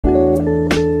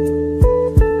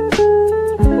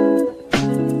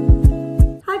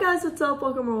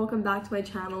welcome or welcome back to my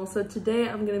channel. So today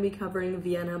I'm going to be covering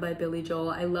Vienna by Billy Joel.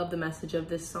 I love the message of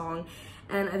this song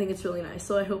and I think it's really nice,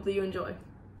 so I hope that you enjoy.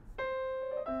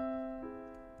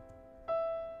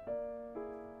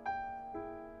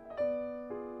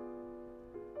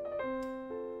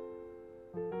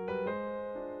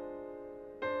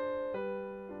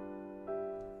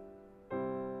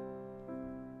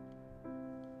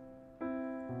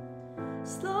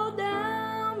 Slow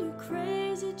down, you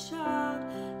crazy child.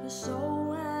 You're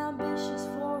so ambitious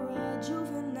for a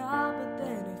juvenile, but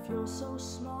then if you're so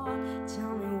smart,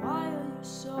 tell me why are you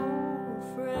so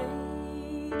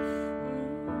afraid?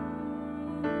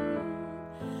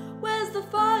 Where's the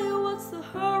fire? What's the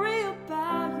hurry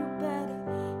about? You better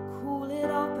cool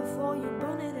it off before you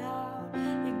burn it out.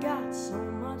 You got so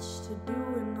much to do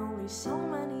and only so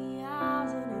many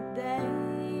hours in a day.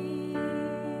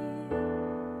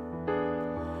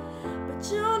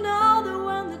 You know that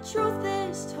when the truth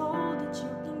is told, that you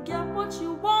can get what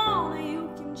you want or you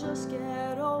can just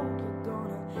get old. You're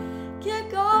gonna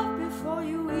kick off before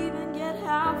you even get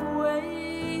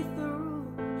halfway through.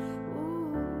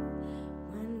 Ooh,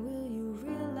 when will you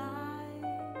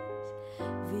realize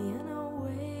Vienna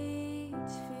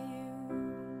waits for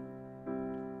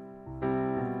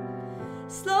you?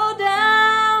 Slow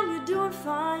down, you're doing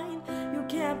fine. You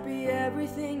can't be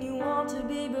everything you want to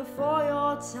be before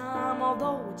your time,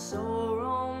 although it's so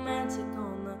romantic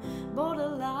on the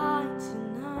borderline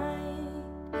tonight.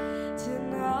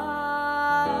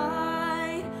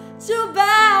 Too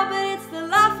bad, but it's the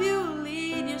life you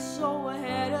lead. You're so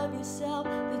ahead of yourself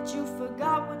that you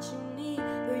forgot what you need.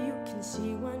 Though you can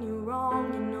see when you're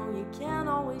wrong, you know you can't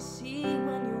always see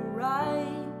when you're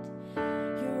right.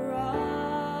 You're right.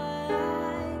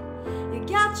 You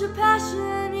got your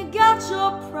passion, you got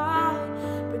your pride,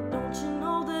 but don't you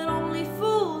know that only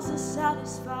fools are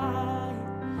satisfied?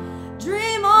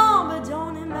 Dream on, but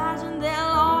don't imagine they'll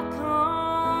all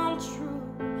come true.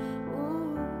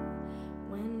 Ooh,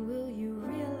 when will you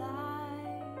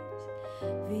realize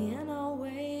Vienna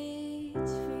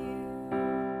waits for you?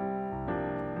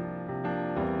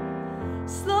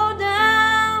 Slow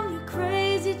down, you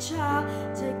crazy child.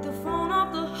 Take the phone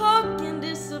off the hook and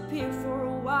disappear for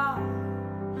a while.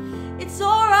 It's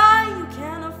alright, you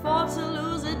can't afford to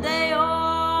lose a day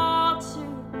or two.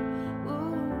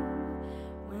 Ooh,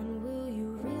 when will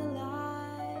you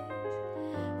realize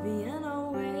Vienna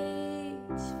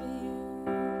waits for you?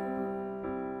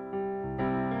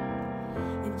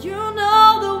 And you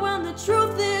know that when the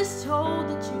truth is told,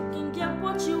 that you can get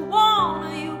what you want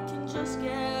or you can just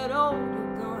get old.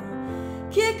 You're gonna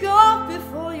kick off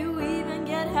before you even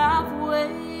get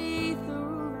halfway.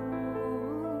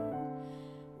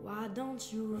 Don't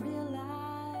you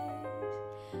realize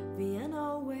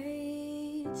Vienna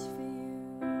waits for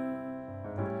you?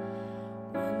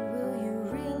 When will you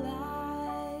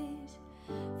realize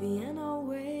Vienna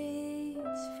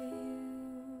waits for you?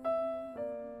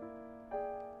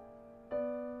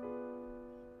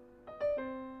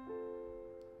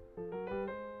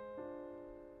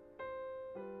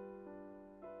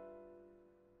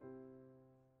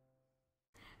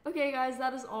 Okay guys,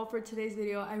 that is all for today's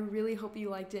video. I really hope you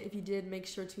liked it. If you did, make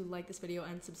sure to like this video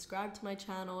and subscribe to my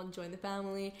channel and join the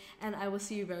family, and I will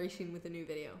see you very soon with a new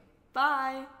video.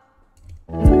 Bye!